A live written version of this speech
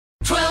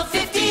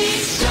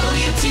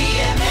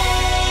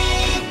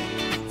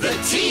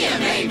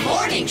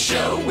Morning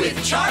Show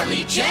with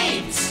Charlie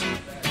James.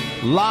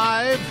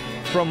 Live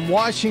from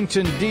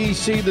Washington,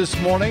 D.C. this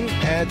morning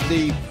at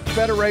the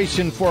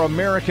Federation for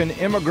American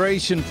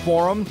Immigration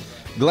Forum.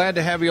 Glad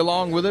to have you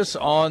along with us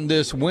on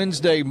this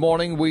Wednesday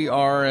morning. We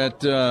are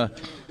at a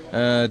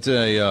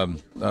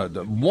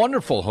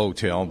wonderful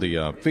hotel,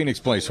 the Phoenix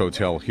Place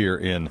Hotel here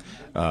in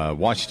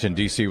Washington,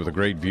 D.C., with a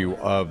great view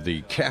of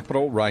the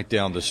Capitol right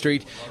down the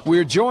street. We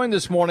are joined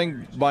this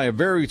morning by a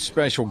very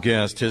special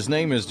guest. His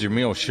name is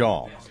Jamiel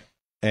Shaw.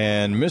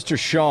 And Mr.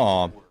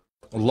 Shaw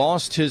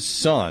lost his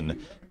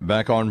son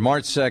back on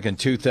March 2nd,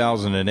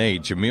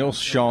 2008, Jamiel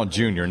Shaw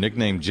Jr.,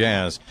 nicknamed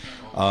Jazz.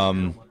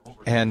 And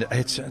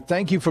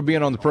thank you for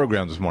being on the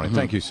program this morning.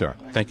 Thank you, sir.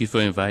 Thank you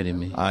for inviting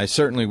me. I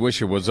certainly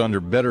wish it was under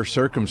better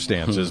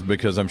circumstances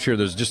because I'm sure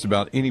there's just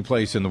about any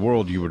place in the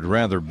world you would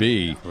rather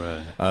be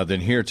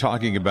than here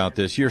talking about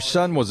this. Your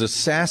son was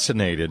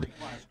assassinated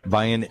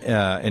by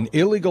an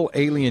illegal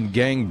alien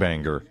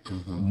gangbanger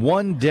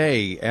 1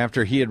 day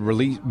after he had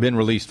been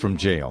released from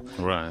jail.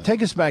 Right.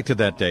 Take us back to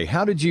that day.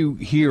 How did you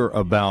hear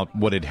about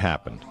what had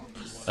happened?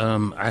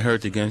 I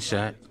heard the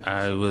gunshot.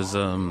 I was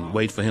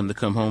waiting for him to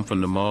come home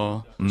from the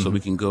mall so we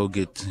can go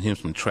get him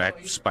some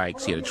track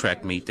spikes. He had a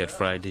track meet that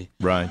Friday.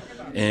 Right.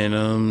 And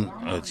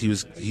he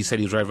said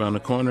he was right around the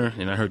corner,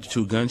 and I heard the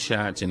two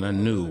gunshots, and I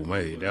knew,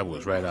 wait, that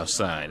was right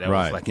outside. That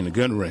was like in the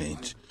gun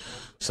range.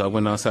 So I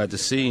went outside to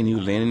see, and he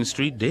was laying in the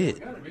street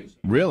dead.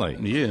 Really?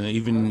 Yeah.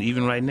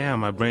 Even right now,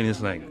 my brain is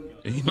like,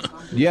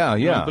 Yeah.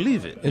 I don't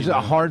believe it. It's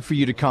hard for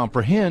you to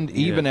comprehend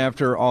even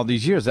after all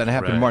these years. That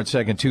happened March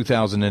 2nd,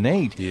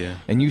 2008. Yeah.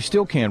 And you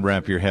still can't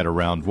wrap your head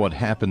around what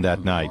happened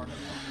that night.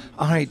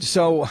 All right,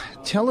 so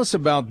tell us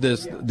about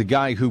the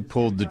guy who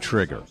pulled the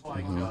trigger.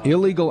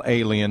 Illegal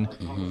alien.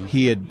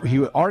 He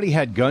already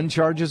had gun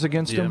charges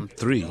against him?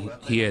 3.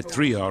 He had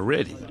 3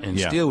 already and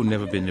still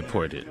never been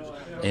deported.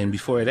 And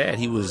before that,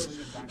 he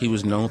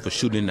was known for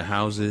shooting the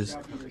houses.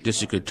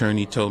 District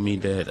attorney told me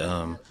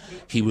that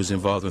he was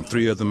involved in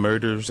 3 other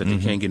murders, that they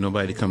can't get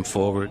nobody to come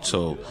forward.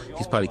 So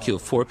he's probably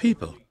killed 4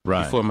 people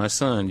before my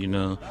son,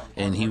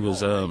 And he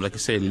was, like I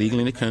said, legal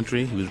in the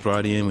country. He was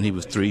brought in when he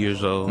was 3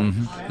 years old.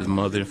 His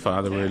mother and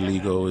father were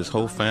illegal. His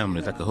whole family,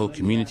 it's like a whole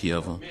community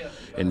of them.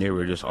 And they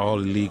were just all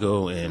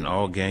illegal and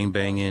all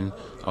gangbanging,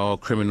 all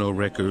criminal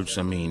records.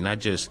 I mean, not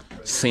just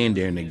saying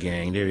they're in the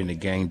gang. They're in the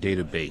gang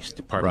database,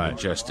 Department of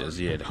Justice.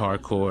 He had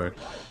hardcore.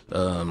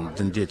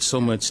 Then did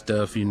so much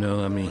stuff, I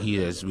mean, he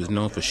was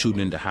known for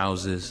shooting into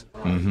houses.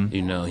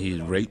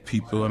 He raped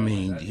people. I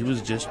mean, he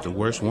was just the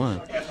worst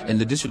one. And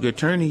the district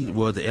attorney, the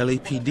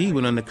LAPD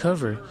went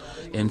undercover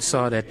and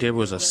saw that there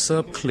was a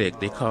sub-clique.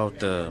 They called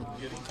the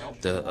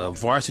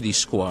varsity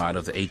squad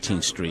of the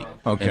 18th Street.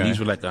 Okay. And these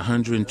were like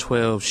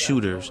 112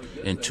 shooters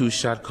and 2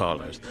 shot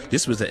callers.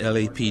 This was the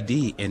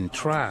LAPD in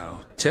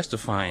trial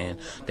testifying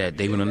that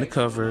they went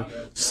undercover,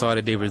 saw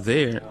that they were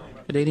there,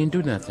 but they didn't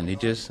do nothing. They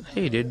just,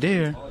 hey, they're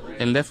there,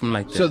 and left them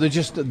like that. So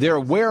they're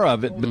aware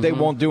of it, but they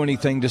won't do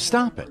anything to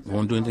stop it.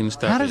 Won't do anything to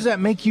stop it. How does that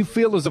make you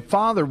feel as a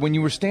father when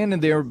you were standing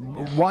there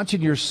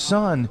watching your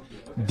son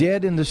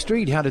dead in the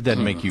street? How did that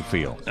make you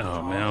feel?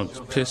 Oh, man, I was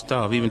pissed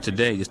off. Even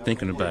today, just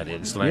thinking about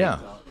it. It's like,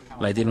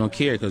 like they don't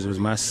care because it was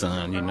my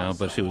son,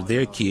 But if it was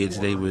their kids,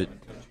 they would.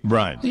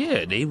 Right.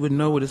 Yeah, they would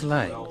know what it's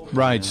like.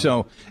 Right.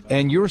 So,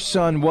 and your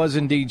son was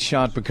indeed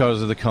shot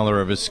because of the color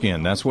of his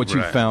skin. That's what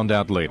you found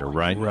out later,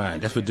 right? Right.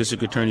 That's what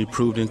district attorney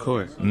proved in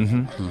court.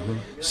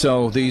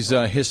 So these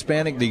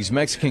these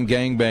Mexican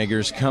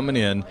gangbangers coming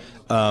in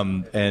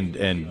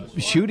and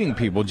shooting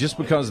people just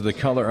because of the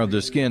color of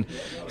their skin.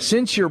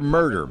 Since your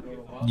murder,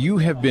 you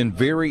have been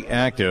very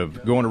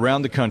active going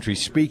around the country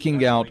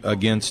speaking out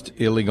against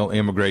illegal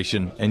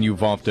immigration, and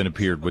you've often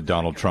appeared with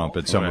Donald Trump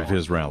at some of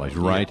his rallies,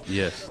 right?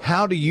 Yes.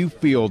 How do you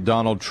feel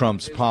Donald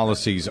Trump's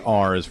policies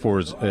are as far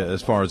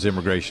as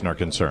immigration are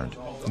concerned?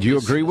 Do you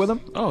agree with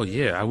him? Oh,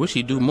 yeah. I wish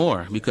he'd do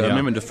more because I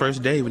remember the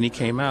first day when he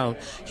came out,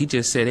 he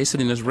just said, they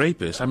sending us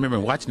rapists. I remember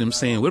watching him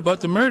saying, what about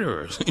the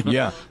murderers?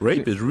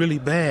 Rape is really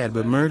bad,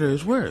 but murder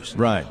is worse.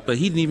 Right. But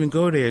he didn't even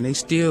go there, and they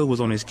still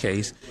was on his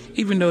case,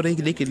 even though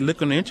they could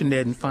look on the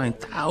internet and find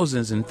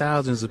thousands and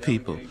thousands of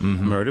people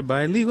murdered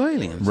by illegal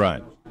aliens.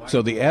 Right.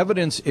 So the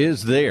evidence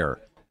is there.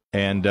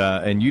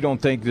 And you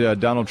don't think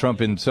Donald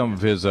Trump in some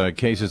of his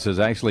cases has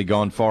actually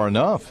gone far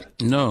enough?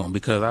 No,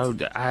 because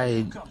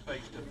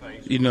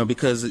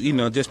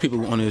just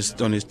people on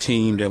his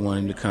team that want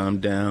him to calm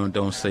down,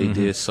 don't say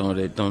this, so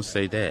that, don't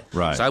say that.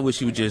 Right. So I wish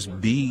he would just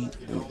be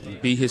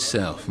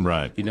himself.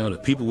 Right. The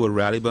people would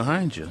rally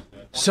behind you.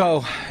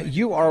 So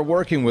you are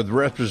working with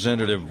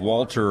Representative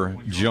Walter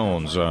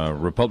Jones, a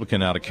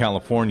Republican out of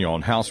California,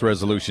 on House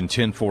Resolution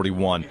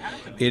 1041.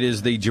 It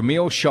is the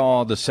Jamiel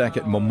Shaw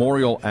II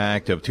Memorial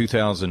Act of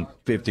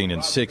 2015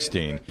 and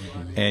 16,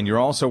 and you're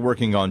also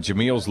working on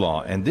Jamiel's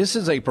Law. And this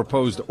is a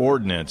proposed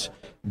ordinance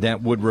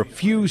that would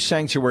refuse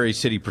sanctuary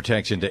city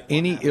protection to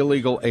any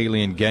illegal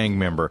alien gang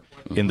member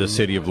in the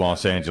city of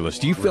Los Angeles.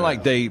 Do you feel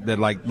like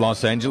that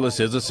Los Angeles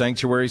is a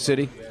sanctuary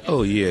city?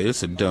 Oh yeah,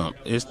 it's a dump.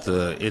 It's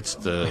the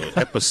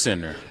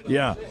epicenter.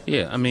 Yeah.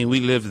 Yeah, I mean,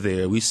 we live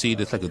there. We see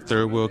this like a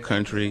third world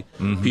country.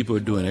 People are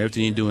doing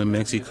everything you do in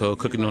Mexico,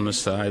 cooking on the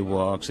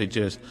sidewalks. It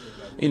just,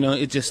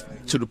 it's just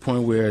to the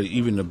point where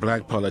even the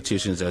black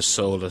politicians that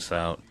sold us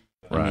out,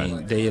 I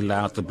mean, they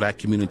allowed the black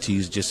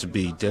communities just to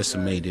be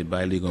decimated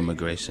by illegal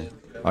immigration.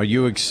 Are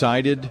you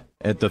excited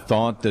at the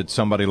thought that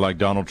somebody like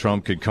Donald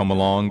Trump could come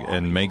along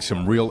and make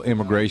some real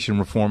immigration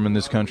reform in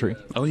this country?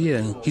 Oh,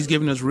 yeah. He's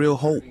giving us real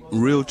hope,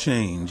 real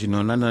change,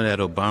 none of that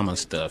Obama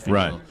stuff. You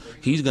know.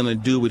 He's going to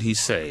do what he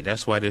say.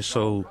 That's why they're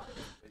so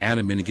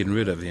adamant in getting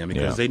rid of him,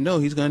 because they know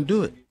he's going to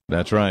do it.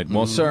 That's right.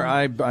 Well, sir,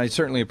 I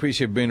certainly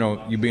appreciate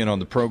you being on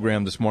the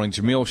program this morning.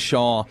 Jamiel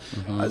Shaw,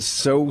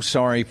 so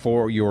sorry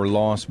for your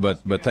loss,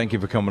 but thank you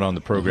for coming on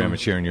the program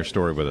and sharing your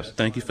story with us.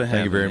 Thank you for having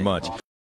me. Thank you very much.